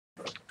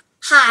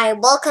Hi,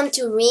 welcome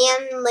to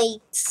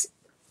RianLake's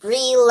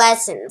 3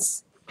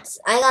 lessons.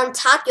 I'm going to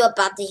talk to you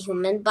about the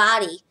human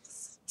body.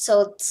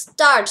 So it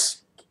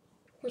starts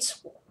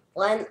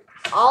when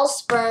all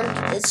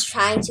sperm is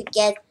trying to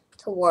get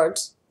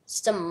towards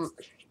the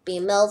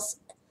female's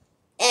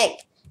egg.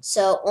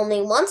 So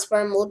only one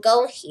sperm will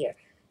go here.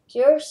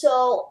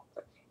 So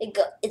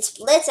it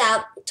splits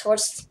out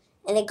towards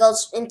and it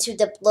goes into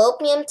the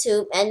fallopian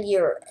tube and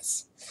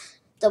uterus.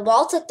 The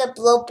walls of the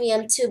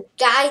fallopian tube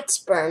guide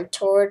sperm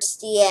towards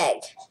the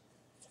egg.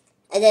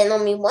 And then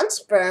only one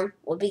sperm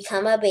will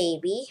become a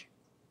baby.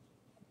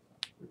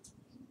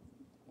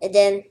 And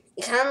then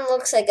it kind of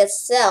looks like a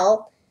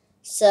cell,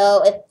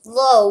 so it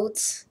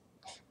floats.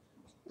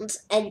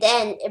 And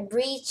then it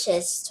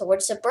reaches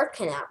towards the birth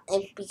canal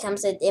and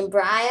becomes an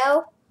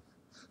embryo.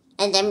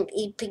 And then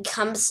it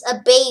becomes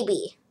a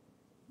baby.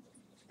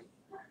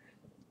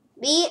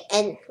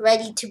 And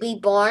ready to be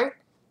born.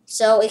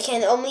 So it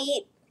can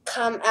only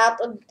come out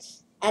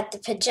at the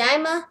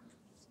vagina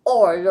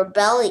or your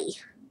belly.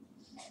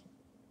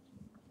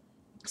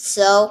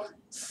 So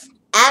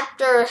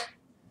after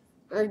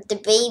the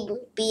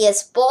baby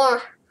is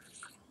born,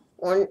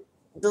 when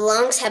the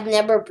lungs have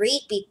never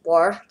breathed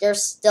before, they're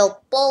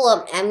still full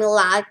of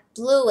amniotic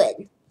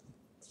fluid.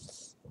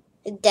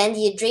 And then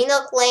the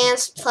adrenal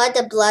glands flood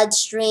the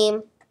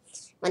bloodstream.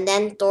 When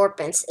then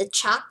endorphins, it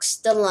shocks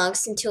the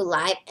lungs into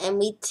life and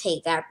we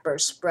take our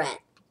first breath.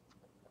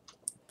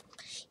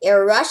 It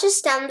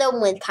rushes down the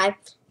windpipe,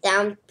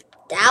 down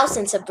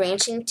thousands of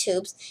branching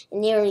tubes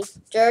and nearly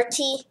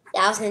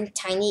 30,000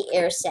 tiny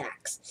air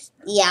sacs,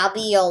 the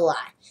alveoli.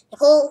 They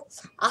pull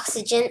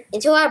oxygen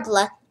into our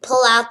blood,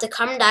 pull out the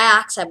carbon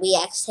dioxide we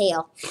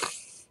exhale.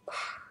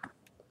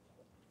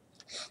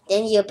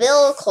 Then the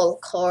umbilical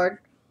cord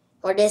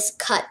is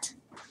cut.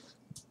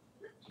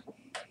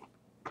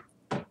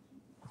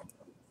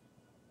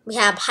 We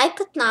have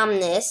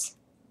hypothalamus.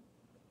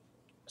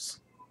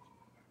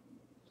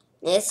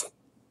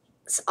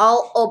 It's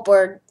all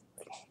over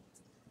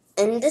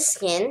in the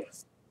skin.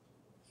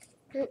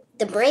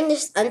 The brain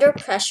is under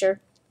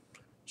pressure.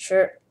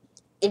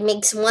 It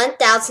makes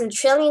 1,000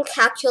 trillion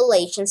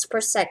calculations per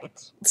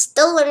second. It's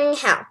still learning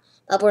how,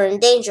 but we're in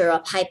danger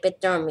of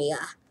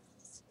hypothermia.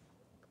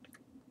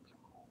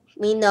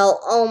 We know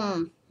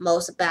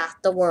almost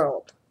about the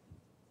world.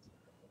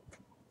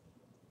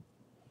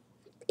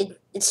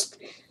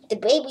 The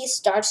baby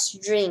starts to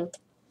drink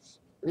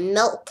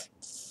milk.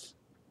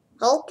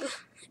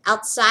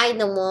 Outside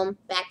the womb,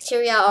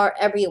 bacteria are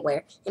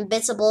everywhere,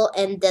 invisible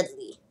and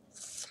deadly.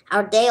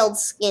 Our day-old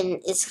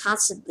skin is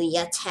constantly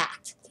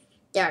attacked.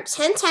 There are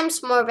 10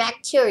 times more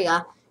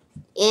bacteria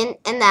in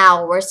an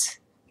hour's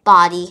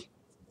body.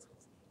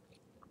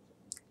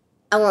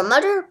 Our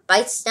mother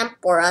bites them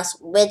for us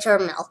with her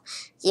milk.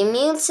 The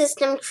immune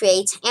system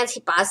creates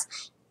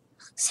antibodies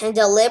and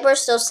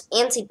delivers those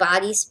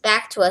antibodies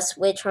back to us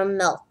with her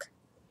milk.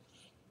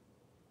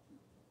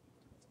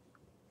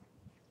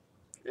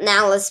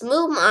 Now let's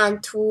move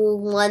on to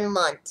 1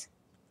 month.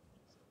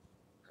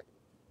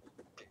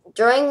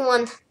 During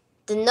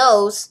the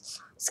nose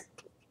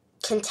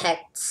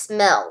detects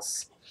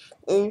smells,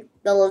 and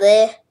the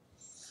liver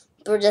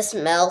just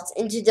melts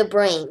into the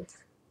brain.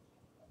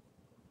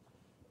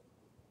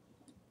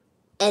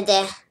 And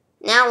then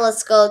now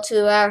let's go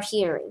to our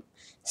hearing.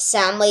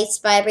 Sound waves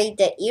vibrate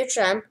the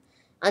eardrum.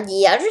 On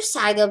the other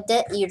side of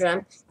the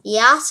eardrum, the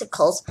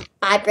ossicles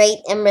vibrate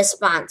in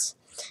response.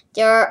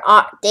 They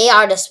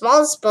are the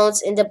smallest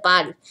bones in the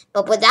body,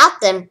 but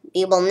without them,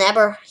 we will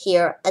never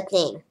hear a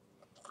thing.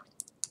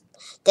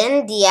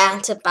 Then the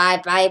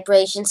amplified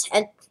vibrations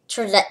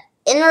enter the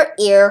inner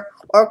ear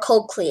or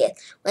cochlea.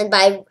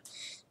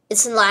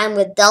 It's in line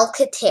with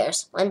delicate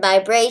hairs. When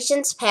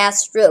vibrations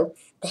pass through,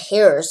 the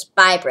hairs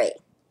vibrate.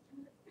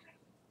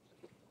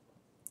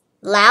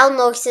 Loud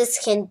noises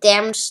can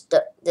damage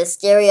the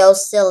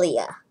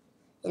stereocilia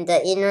in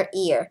the inner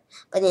ear,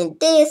 but in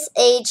this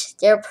age,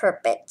 they're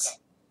perfect.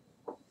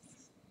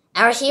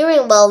 Our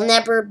hearing will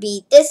never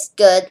be this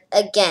good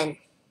again.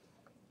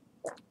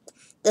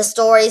 The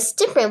story is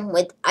different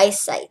with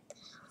eyesight.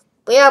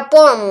 We are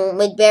born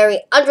with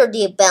very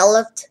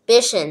underdeveloped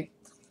vision.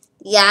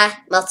 The eye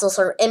muscles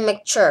are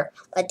immature,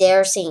 but they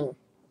are seen.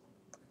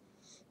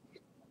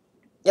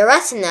 The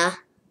retina,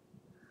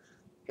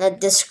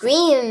 the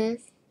screen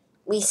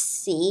we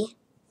see,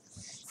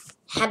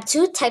 have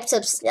 2 types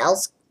of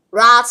cells,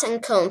 rods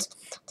and cones.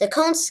 The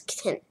cones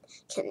can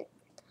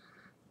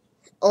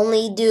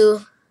only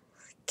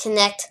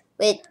connect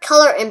with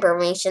color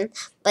information,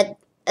 but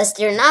as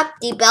they're not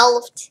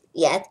developed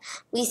yet,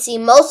 we see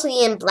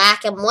mostly in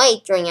black and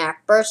white during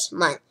our first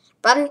month.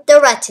 From the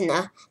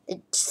retina, the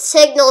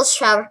signals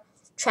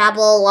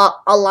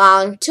travel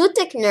along 2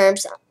 thick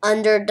nerves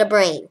under the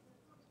brain.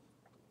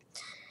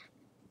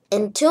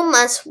 In 2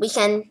 months, we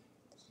can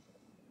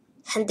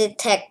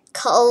detect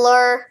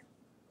colors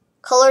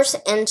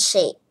and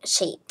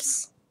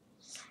shapes.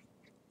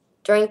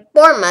 During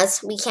 4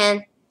 months, we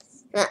can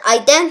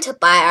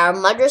identify our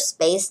mother's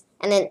face,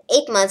 and in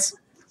 8 months,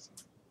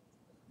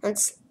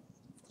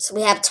 so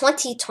we have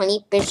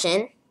 20/20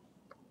 vision.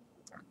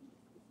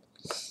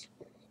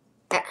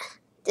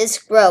 this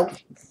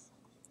growth.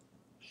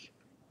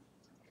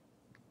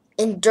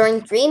 And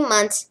during 3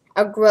 months,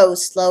 our growth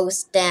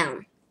slows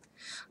down.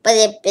 But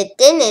if it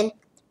didn't,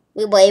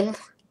 we weigh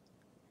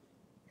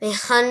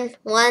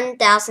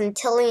 1,000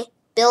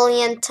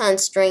 billion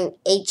tons during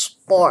age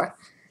 4,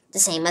 the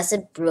same as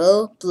a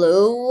blue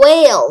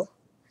whale.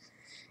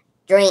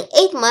 During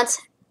 8 months,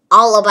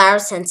 all of our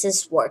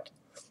senses work.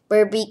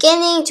 We're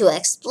beginning to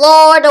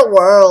explore the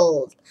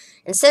world.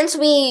 And since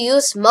we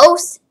use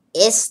most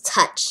is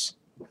touch.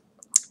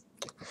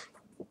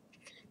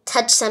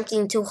 Touch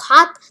something too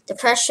hot, the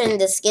pressure in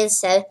the skin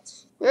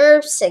sends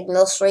nerve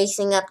signals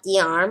racing up the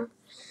arm,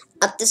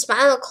 up the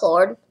spinal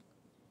cord,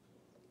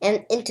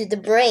 and into the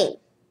brain.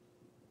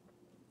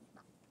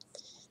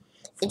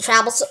 It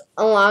travels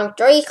along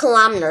 30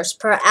 kilometers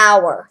per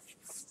hour.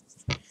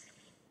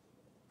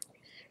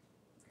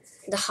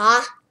 The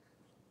hot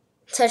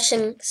touch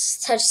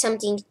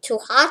something too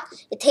hot,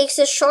 it takes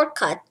a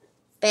shortcut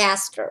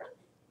faster.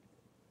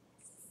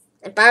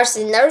 It fires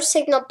the nerve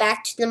signal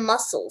back to the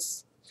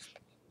muscles.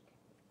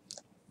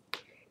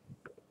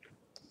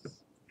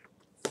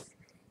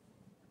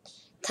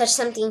 Touch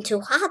something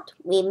too hot,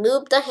 we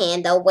move the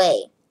hand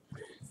away.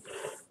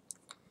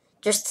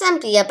 There's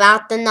something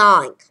about the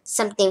gnawing.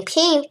 Something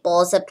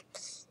painful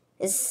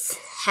is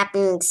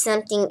happening,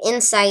 something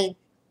inside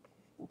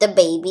the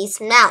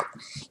baby's mouth.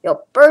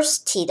 Your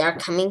first teeth are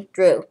coming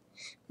through.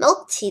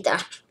 Milk teeth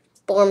are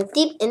formed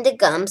deep in the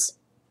gums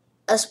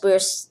as we're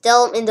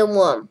still in the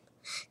womb.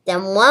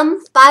 Then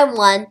one by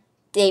one,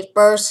 they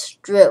burst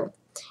through.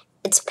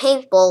 It's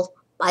painful,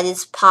 but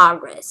it's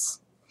progress.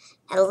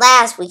 At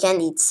last, we can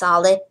eat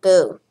solid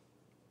food.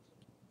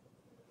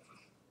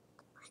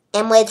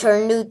 And with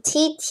her new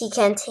teeth, she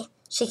can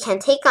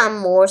take on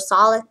more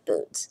solid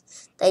foods.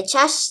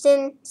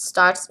 Digestion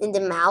starts in the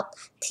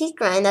mouth, teeth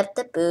grind up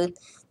the food,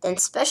 then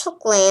special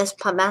glands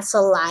pump out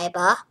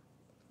saliva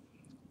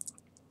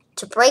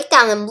to break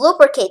down and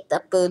lubricate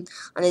the food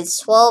on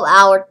its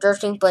 12-hour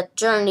 13-foot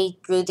journey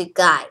through the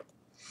gut.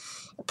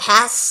 It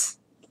passes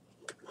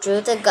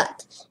through the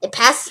gut. It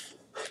passes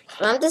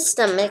from the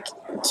stomach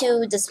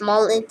to the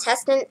small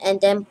intestine and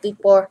then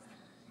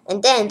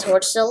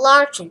towards the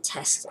large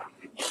intestine.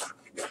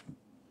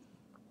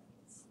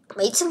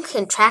 Weights and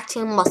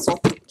contracting muscle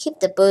keep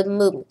the food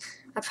moving,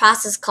 a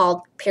process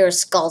called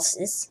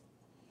peristalsis.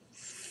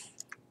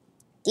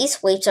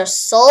 These weights are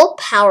so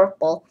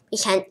powerful we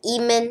can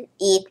even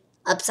eat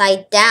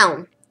upside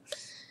down.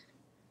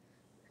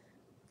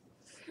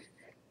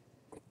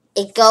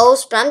 It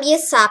goes from the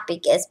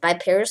esophagus by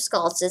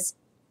peristalsis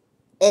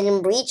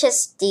and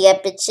reaches the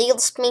epithelial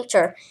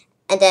sphincter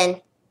and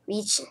then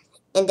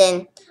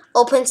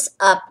opens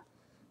up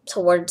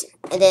towards,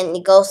 and then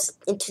it goes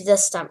into the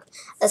stomach.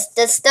 As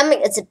the stomach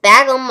is a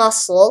bag of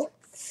muscle,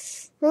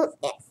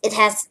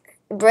 it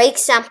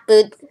breaks down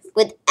food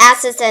with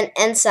acids and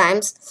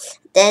enzymes.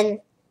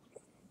 Then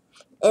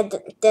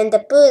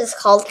the food is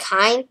called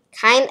chyme.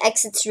 Chyme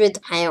exits through the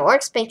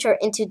pyloric sphincter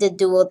into the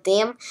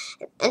duodenum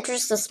and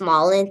enters the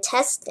small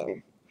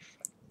intestine.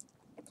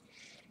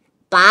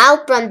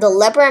 Bile from the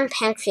liver and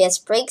pancreas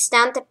breaks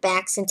down the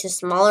bags into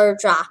smaller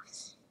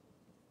droplets.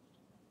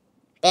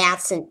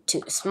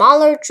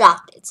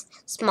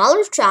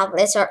 Smaller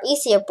droplets are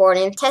easier for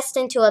the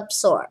intestine to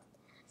absorb.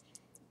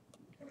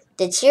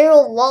 The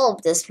interior wall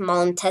of the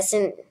small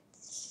intestine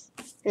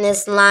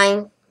is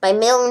lined by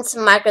millions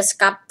of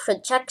microscopic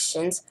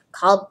projections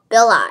called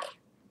villi.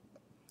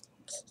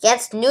 It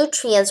gets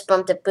nutrients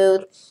from the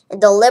food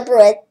and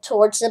delivers it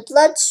towards the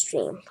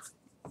bloodstream.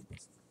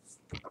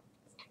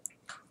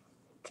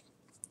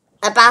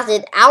 About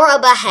an hour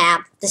and a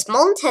half, the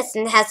small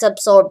intestine has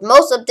absorbed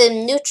most of the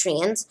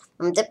nutrients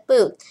from the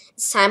food.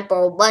 It's time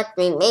for what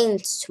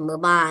remains to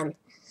move on.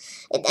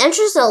 It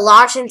enters the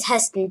large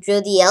intestine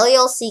through the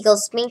ileocecal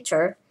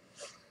sphincter.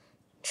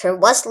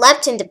 What's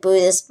left in the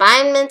food is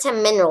vitamins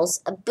and minerals,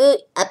 a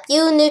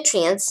few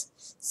nutrients,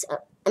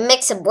 a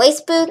mix of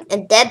waste food,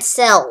 and dead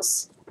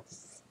cells.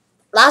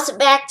 Lots of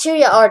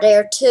bacteria are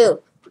there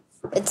too.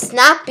 It's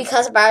not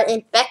because of our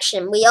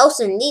infection. We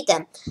also need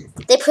them.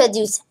 They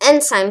produce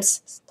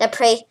enzymes that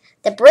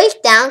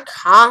break down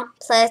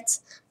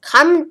complex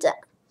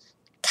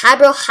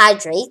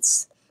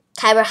carbohydrates.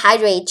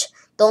 Carbohydrates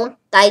don't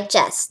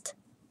digest.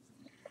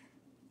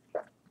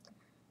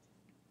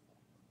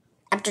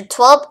 After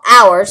 12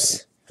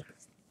 hours,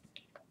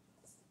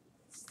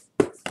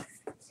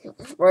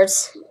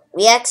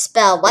 we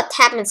expel. What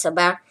happens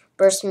about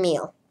first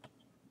meal?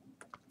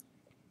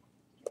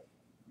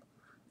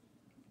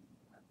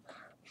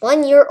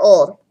 1 year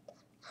old.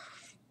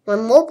 We're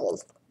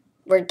mobile.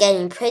 We're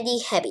getting pretty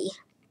heavy.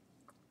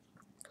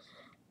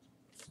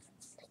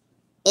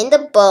 In the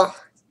bone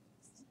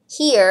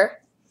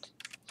here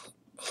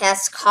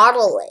has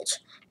cartilage.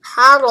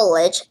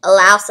 Cartilage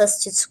allows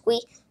us to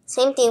squeeze.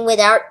 Same thing with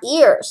our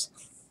ears.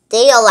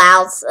 They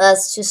allows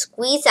us to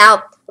squeeze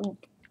out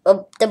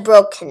of the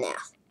broken canal.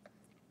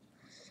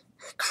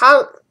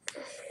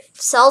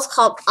 Cells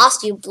called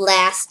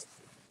osteoblasts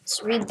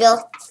rebuild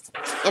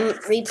and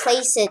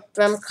replace it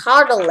from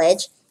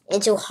cartilage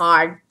into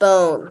hard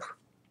bone.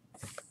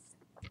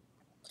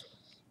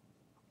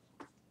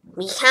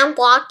 We can't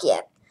walk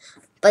yet,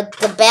 but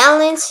the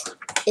balance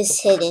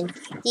is hidden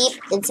deep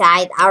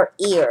inside our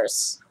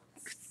ears.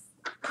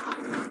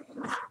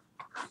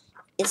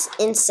 It's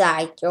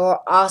inside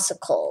your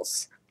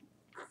ossicles.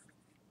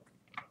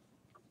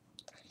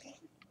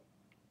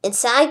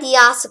 Inside the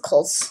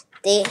ossicles,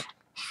 they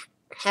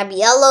have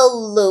yellow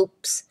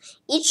loops.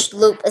 Each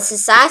loop is the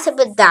size of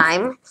a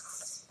dime.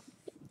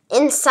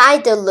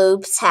 Inside the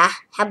loops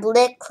have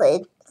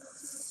liquid,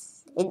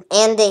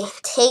 and they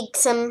take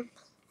some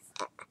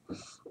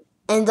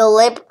and the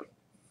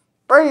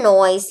liver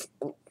noise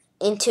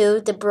into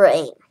the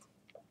brain.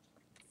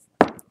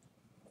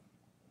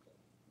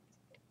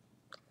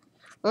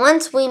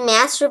 Once we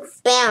master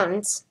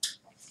balance,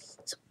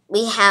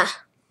 we're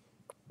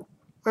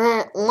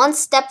one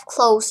step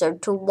closer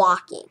to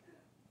walking,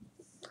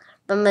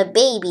 from a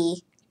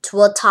baby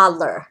to a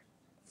toddler.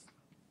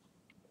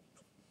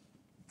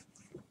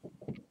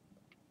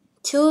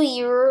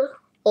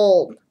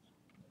 2-year-old.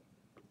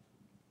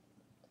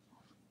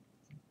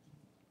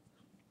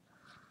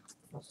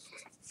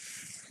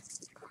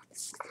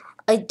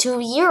 A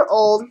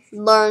 2-year-old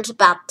learns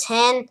about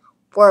 10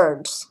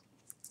 words.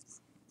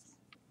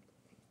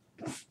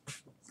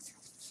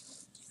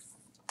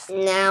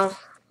 Now,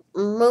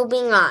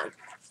 moving on.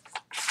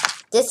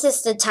 This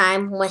is the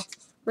time when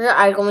we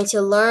are going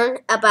to learn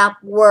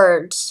about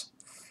words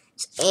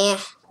and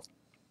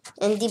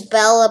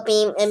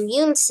developing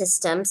immune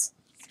systems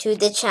to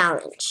the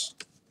challenge.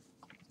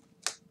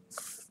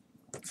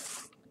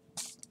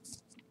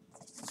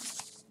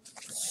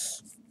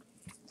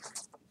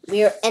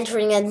 We are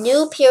entering a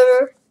new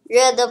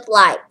period of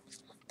life,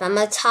 from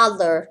a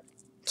toddler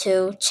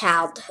to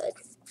childhood.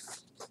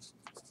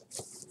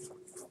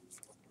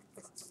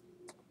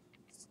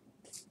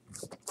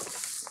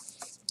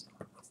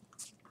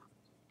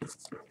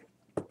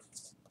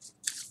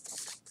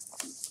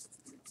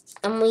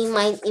 And we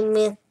might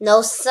even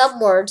know some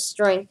words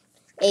during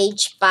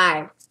age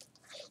 5,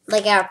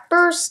 like our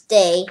first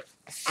day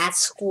at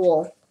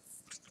school.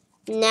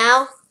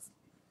 Now,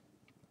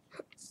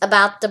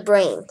 about the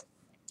brain.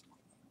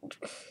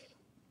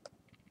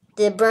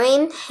 The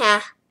brain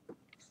has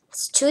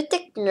 2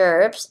 thick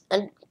nerves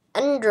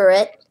under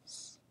it,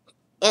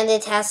 and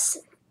it has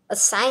a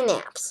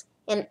synapse,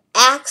 and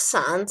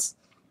axons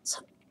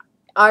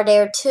are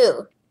there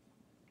too.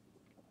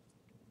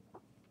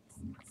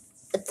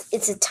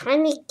 It's a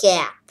tiny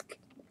gap.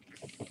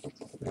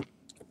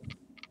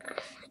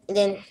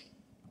 And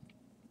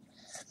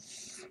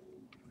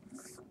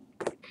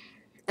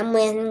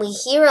when we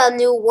hear a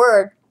new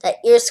word, the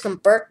ears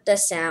convert the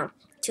sound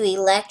to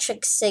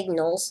electric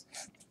signals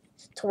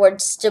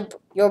towards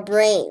your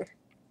brain.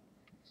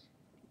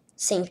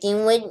 Same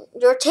thing with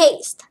your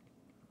taste.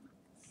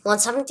 When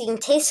something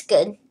tastes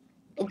good,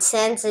 it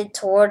sends it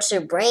towards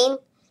your brain.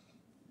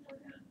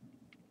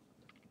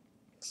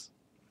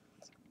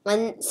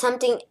 When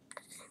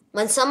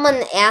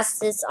someone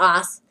asks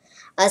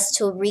us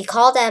to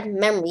recall that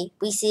memory,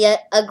 we see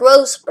a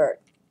growth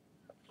spurt.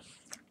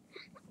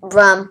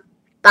 From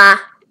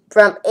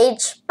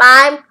age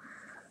 5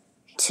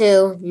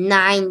 to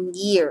 9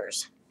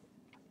 years.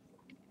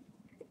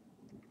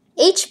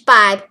 Age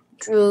 5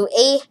 through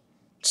age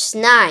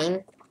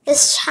 9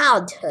 is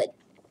childhood.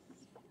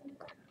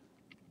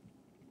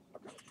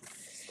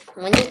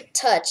 When you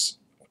touch,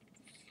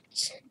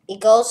 it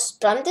goes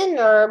from the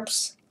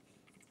nerves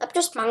up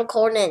your spinal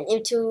cord and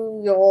into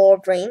your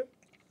brain.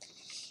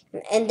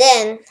 And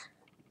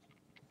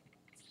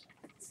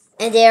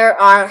there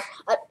are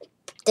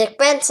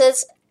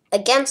defenses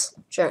against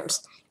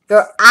germs.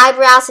 Your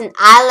eyebrows and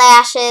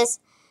eyelashes,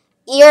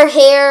 ear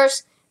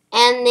hairs,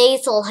 and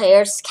nasal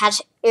hairs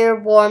catch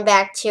airborne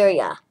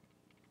bacteria.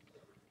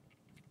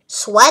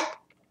 Sweat,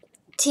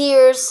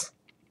 tears,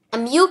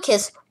 and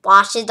mucus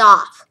wash it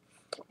off.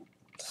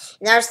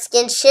 And our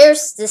skin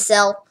shares the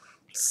cells,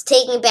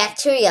 taking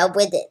bacteria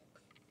with it.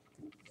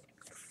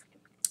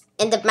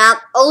 And the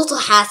mouth also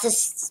has a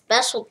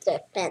special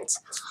defense,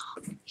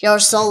 your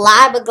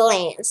saliva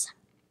glands.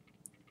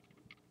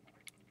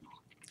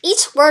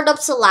 Each word of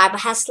saliva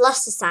has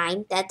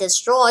leucine that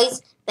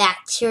destroys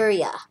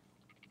bacteria.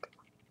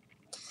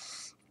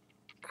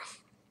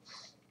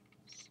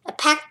 A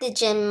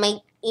pathogen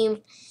might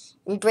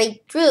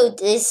break through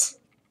these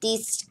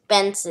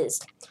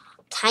defenses.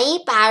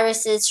 Tiny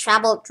viruses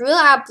travel through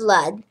our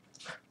blood.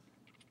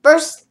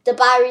 First, the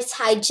virus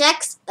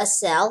hijacks a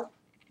cell,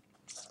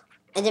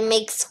 and it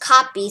makes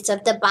copies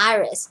of the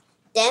virus.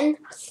 Then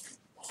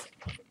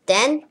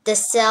the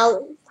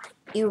cell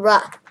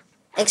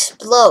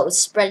explodes,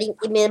 spreading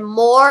even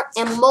more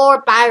and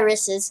more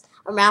viruses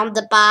around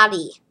the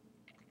body.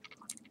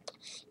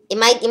 It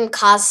might even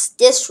cause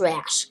this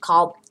rash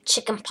called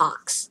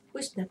chickenpox.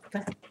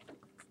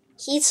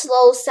 Heat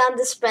slows down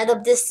the spread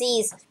of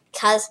disease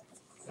because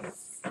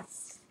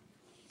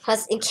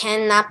it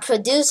cannot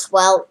produce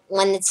well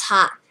when it's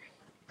hot.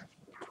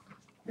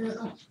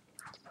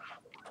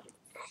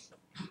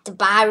 The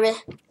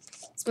virus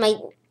might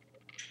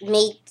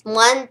made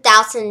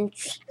 1,000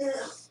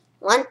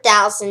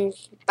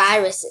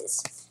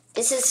 viruses.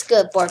 This is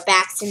good for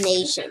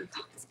vaccination.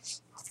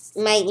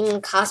 It might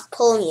even cause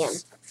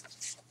polio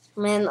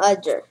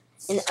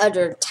and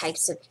other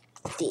types of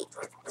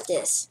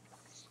this.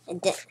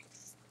 And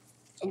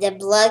then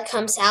blood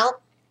comes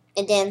out,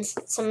 and then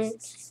some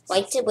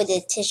wipes it with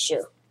a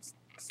tissue.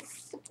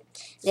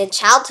 Then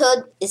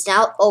childhood is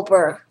now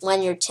over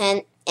when you're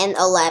 10 and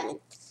 11.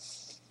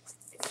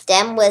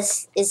 Then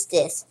is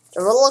this,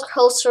 the roller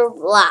coaster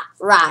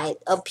ride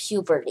of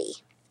puberty.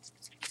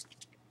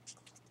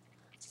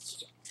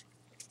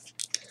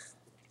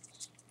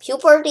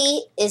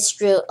 Puberty is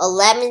through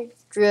 11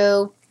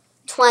 through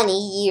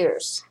 20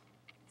 years.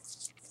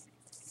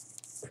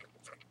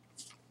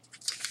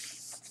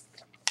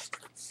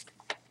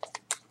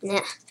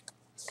 Now,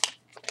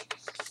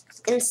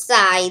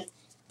 inside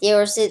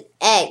there's an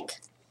egg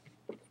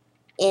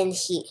in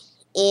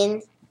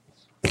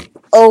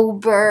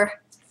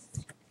over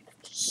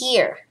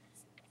here.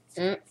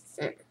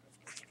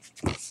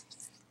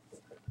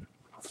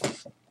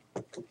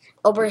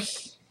 Over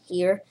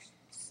here.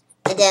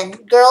 And then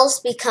girls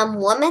become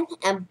women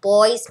and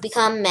boys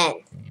become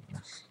men.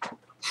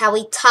 How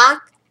we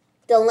talk,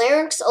 the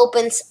larynx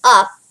opens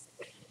up.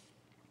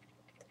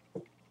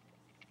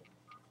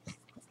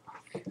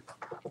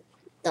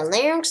 The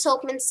larynx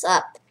opens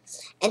up,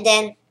 and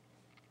then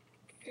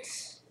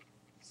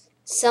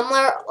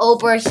somewhere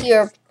over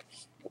here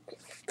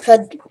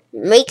could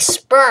make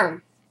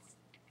sperm.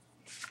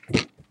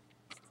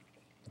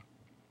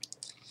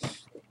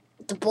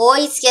 The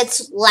voice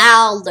gets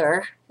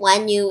louder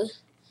when you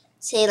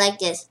say like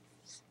this.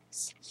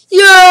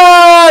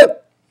 Yeah!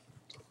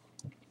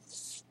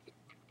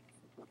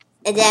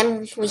 And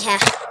then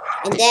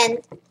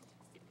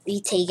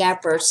we take our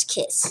first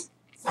kiss.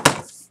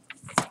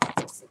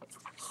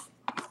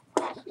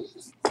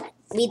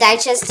 We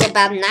digest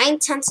about 9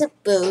 tons of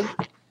food.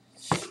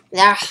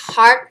 Our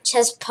heart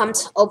just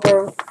pumps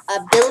over 1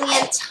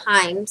 billion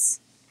times,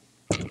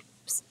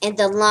 and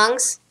the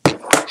lungs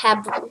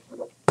have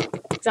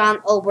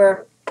drawn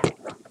over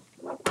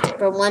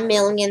 1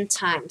 million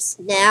times.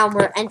 Now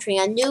we're entering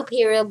a new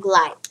period of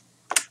life,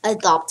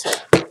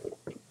 adulthood.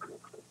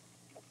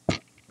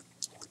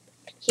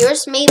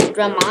 Hair's made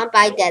drawn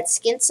by dead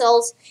skin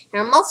cells,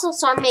 and our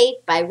muscles are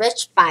made by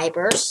rich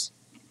fibers.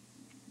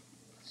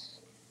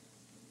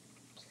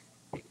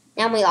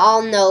 Now we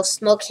all know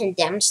smoke can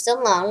damage the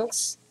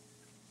lungs,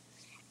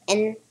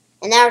 and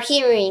our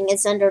hearing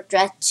is under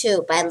threat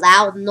too by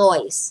loud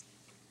noise.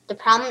 The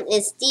problem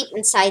is deep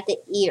inside the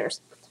ears.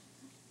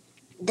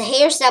 The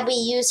hairs that we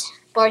use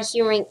for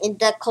hearing in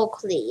the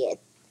cochlea,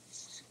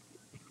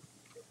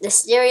 the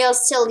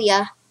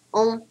stereocilia,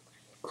 and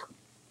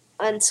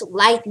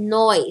light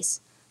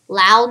noise.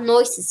 Loud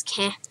noises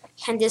can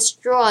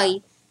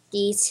destroy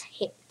these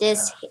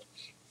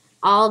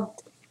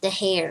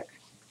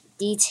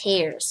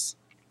hairs.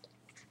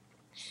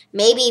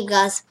 Maybe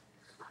because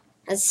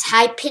a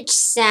high-pitched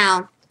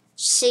sound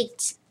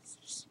shakes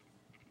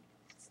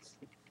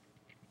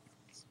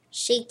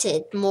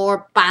it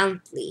more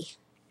violently.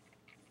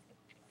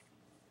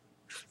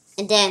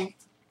 And then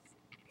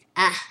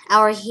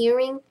our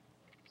hearing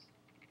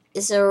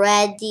is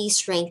already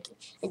shrinking.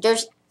 And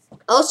there's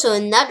also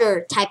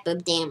another type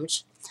of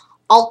damage,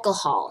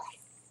 alcohol.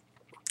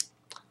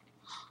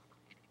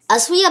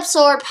 As we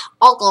absorb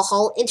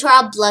alcohol into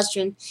our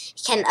bloodstream,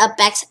 it can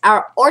affect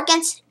our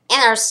organs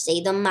and our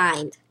state of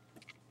mind.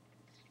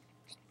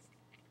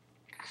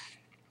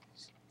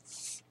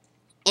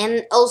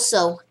 And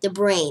also the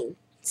brain,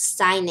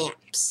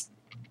 synapse.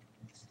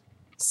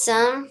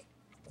 Some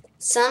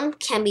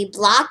can be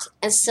blocked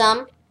and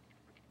some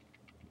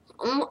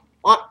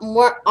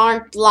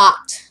aren't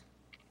blocked.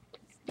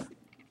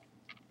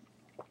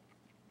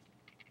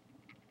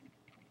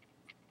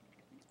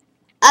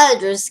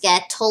 Others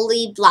get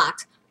totally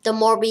blocked. The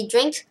more we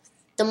drink,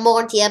 the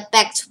more the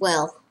effect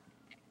will.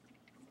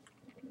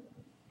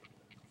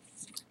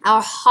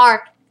 Our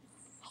heart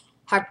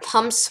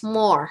pumps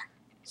more,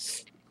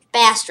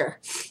 faster.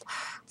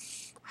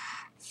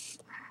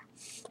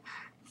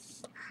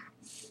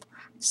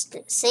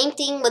 Same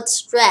thing with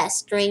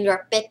stress during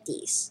your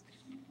 50s.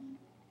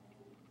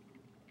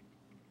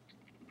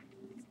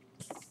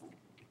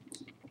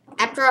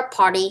 After a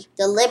party,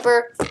 the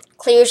liver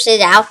clears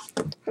it out.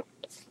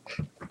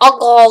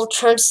 Alcohol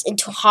turns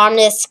into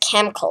harmless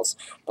chemicals.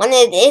 When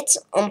it is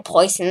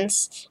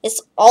poisons,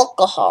 it's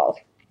alcohol.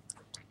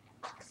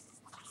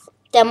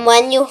 Then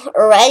when you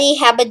already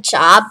have a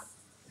job,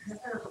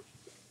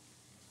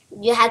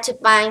 you have to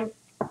find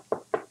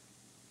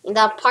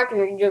the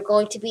partner you're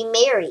going to be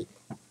married.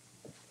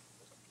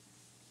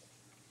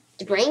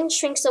 The brain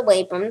shrinks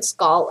away from the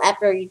skull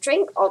after you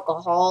drink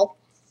alcohol.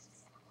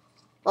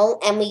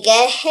 And we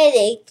get a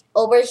headache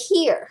over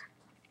here.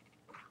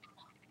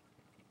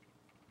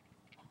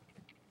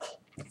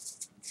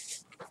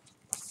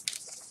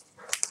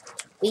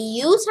 We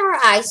use our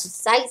eyes to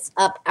size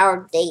up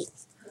our date.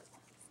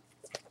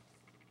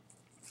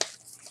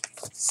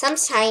 Some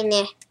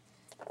sinuses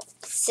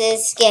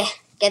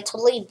get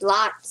totally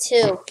blocked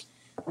too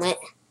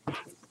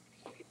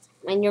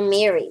when you're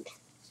married.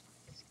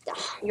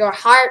 Your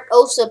heart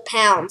also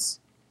pounds.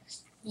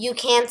 You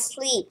can't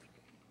sleep.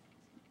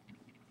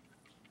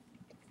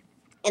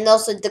 And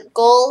also the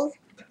goal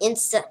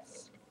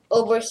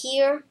over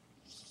here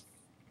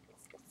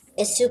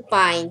is to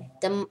find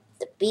the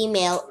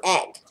female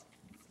egg.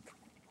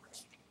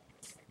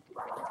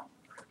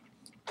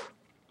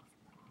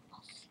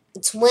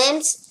 It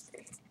swims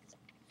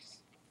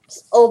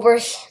over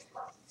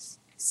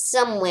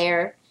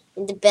somewhere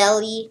in the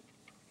belly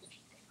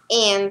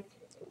and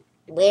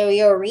where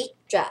your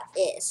urethra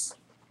is.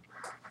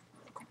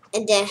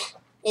 And then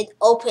it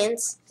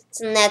opens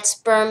to let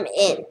sperm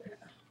in.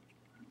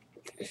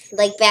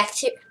 Like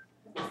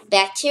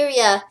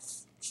bacteria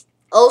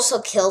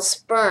also kill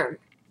sperm.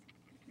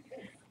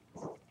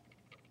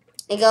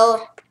 It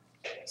goes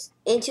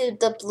into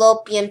the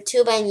fallopian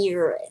tube and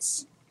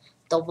uterus.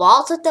 The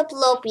walls of the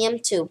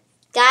fallopian tube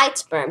guide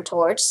sperm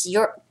towards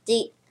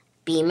the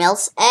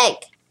female's egg.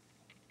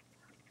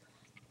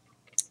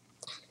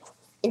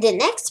 In the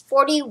next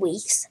 40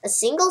 weeks, a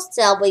single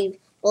cell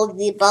will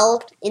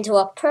develop into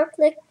a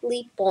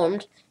perfectly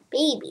formed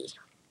baby.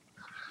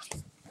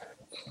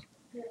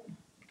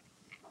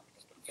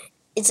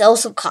 It's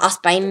also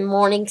caused by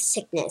morning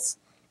sickness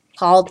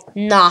called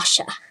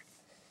nausea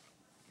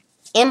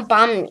and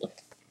vomiting.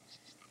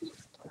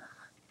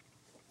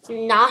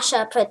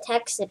 Nausea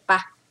protects it by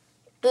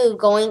food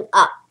going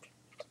up.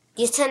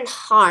 This can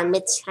harm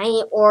its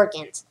tiny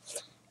organs.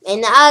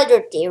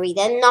 Another theory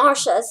that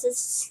nausea is a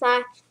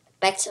side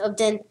effect of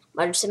the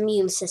mother's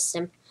immune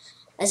system,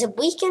 as it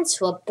weakens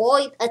to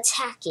avoid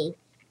attacking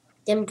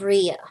the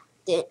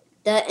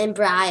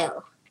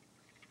embryo.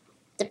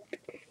 The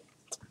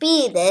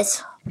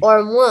fetus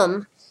or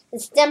womb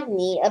is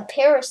definitely a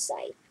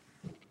parasite.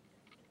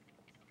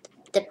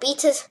 The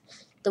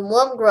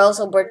womb grows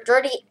over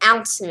 30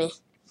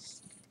 ounces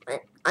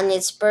on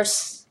its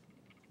birth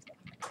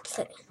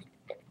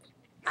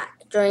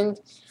during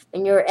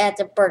when you're at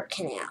the birth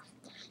canal.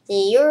 The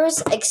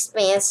uterus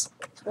expands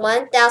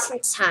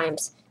 1,000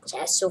 times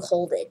just to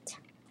hold it.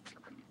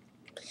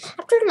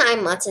 After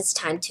 9 months, it's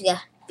time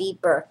to be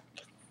birthed.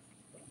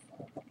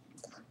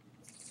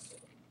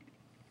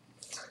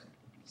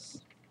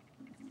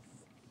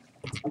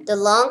 The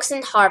lungs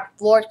and heart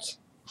work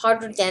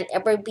harder than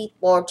ever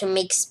before to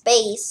make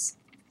space.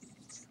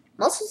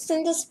 Muscles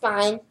in the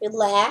spine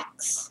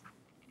relax.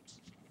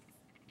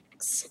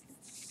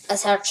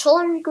 As our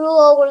children grew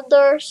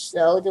older,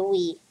 so do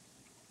we.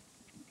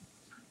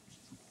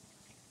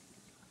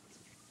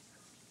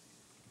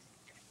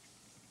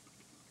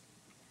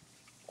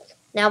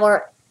 Now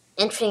we're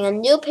entering a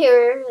new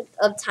period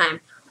of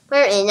time.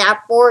 We're in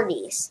our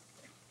 40s,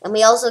 and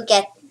we also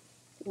get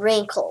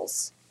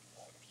wrinkles.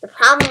 The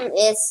problem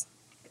is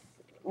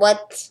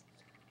what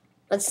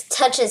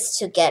touches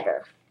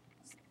together.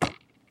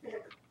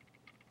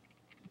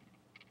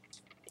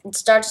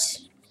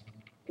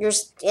 Your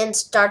skin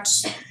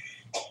starts to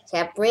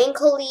get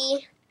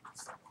wrinkly,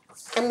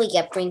 and we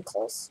get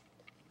wrinkles.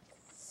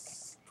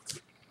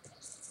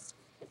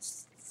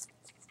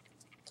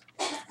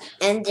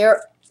 And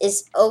there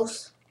is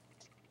also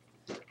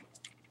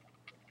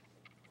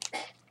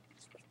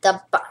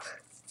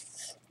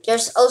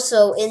there's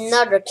also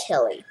another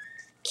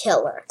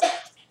killer.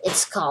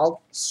 It's called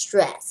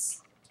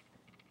stress.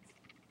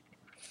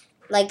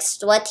 Like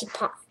sweaty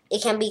palms.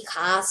 It can be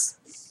caused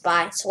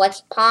by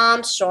sweaty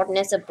palms,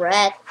 shortness of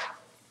breath.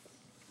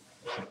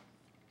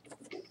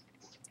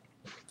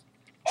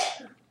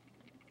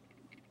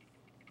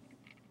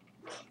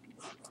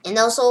 And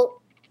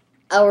also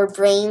our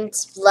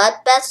brain's blood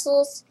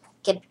vessels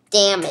get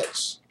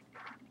damaged.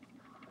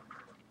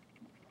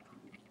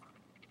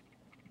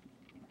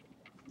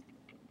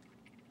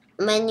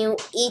 When you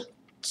eat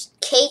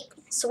cake,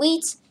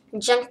 sweets,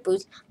 and junk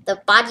food,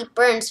 the body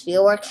burns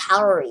fewer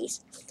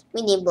calories.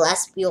 We need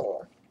less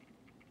fuel.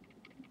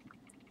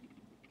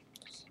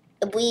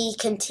 If we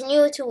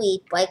continue to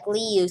eat like we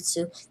used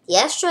to, the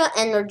extra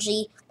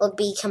energy will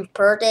be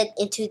converted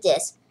into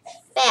this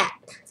fat.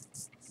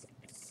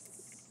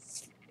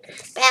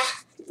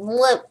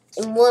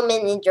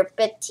 Women in their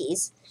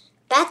 50s,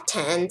 fat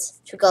tends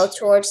to go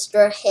towards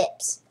their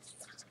hips.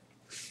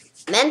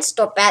 Men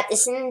store fat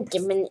is in a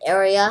different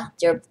area,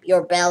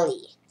 your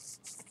belly.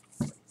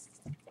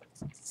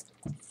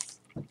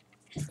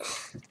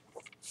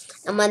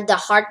 And when the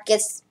heart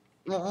gets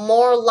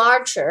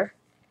larger,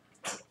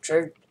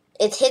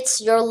 it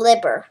hits your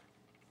liver,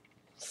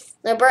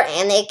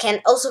 and it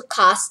can also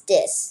cause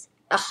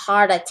a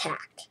heart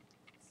attack.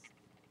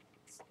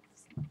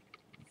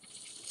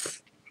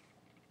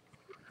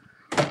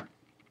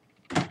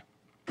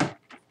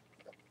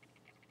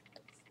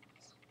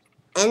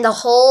 And the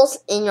holes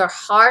in your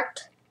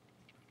heart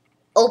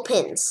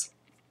opens.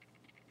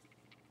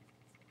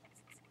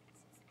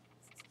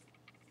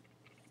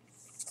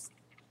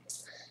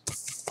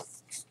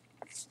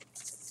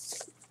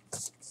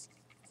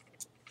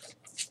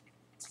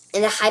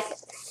 And the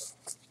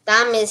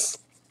hypothalamus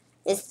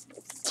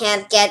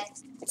can't get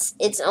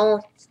its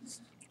own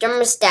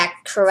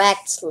thermostat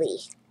correctly.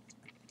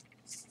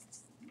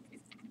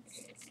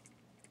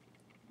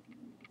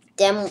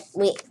 Then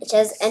we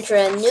just enter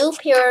a new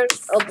period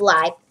of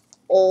life,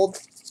 old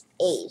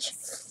age.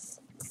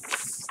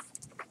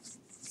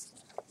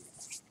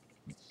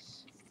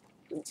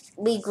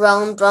 We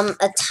grown from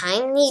a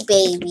tiny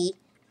baby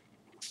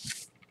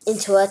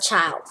into a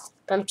child,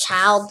 from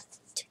child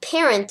to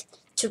parent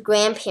to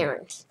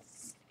grandparent.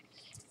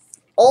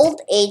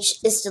 Old age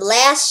is the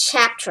last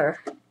chapter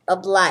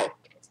of life.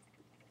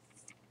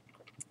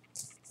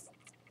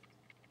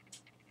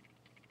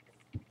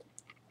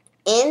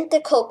 In the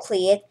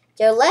cochlea,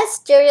 there are less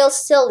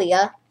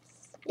stereocilia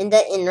in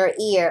the inner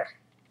ear.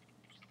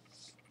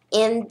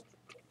 And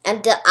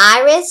the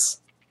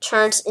iris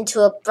turns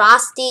into a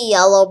frosty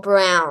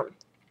yellow-brown.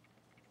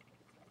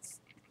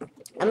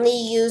 And we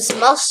use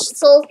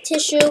muscle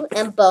tissue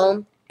and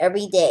bone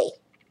every day.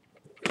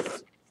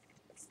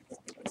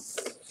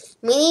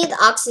 We need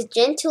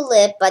oxygen to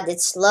live, but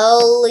it's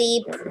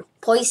slowly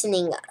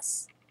poisoning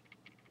us.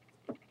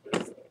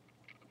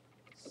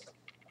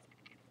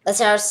 As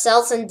our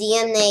cells and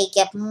DNA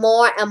get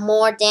more and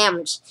more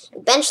damaged,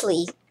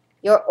 eventually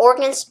your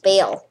organs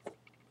fail.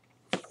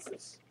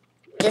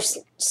 There's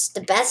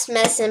the best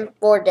medicine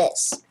for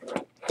this: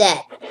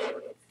 death.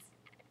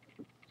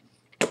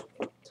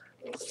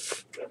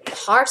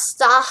 Heart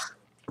stops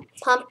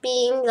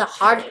pumping, the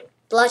heart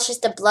flushes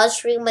the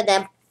bloodstream with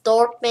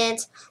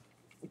endorphins,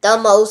 the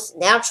most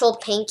natural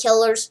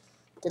painkillers,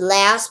 the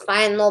last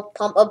final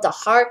pump of the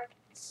heart.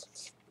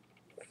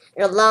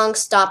 Your lungs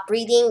stop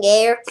breathing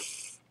air.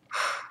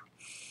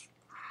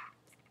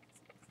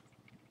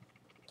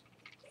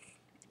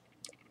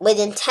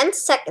 Within 10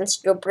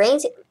 seconds, your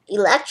brain's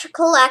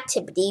electrical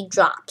activity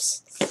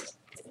drops.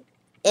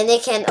 And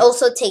it can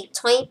also take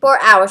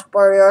 24 hours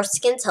for your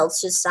skin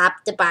cells to stop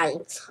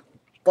dividing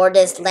for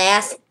this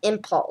last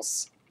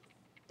impulse.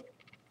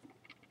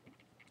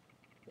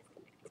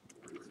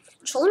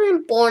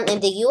 Children born in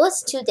the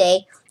US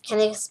today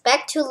can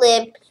expect to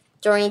live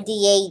during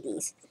the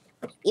 80s.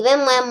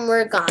 Even when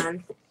we're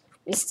gone,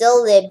 we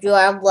still live through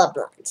our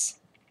bloodlines.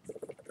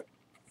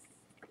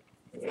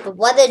 But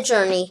what a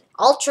journey.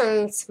 All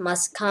journeys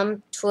must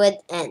come to an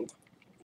end.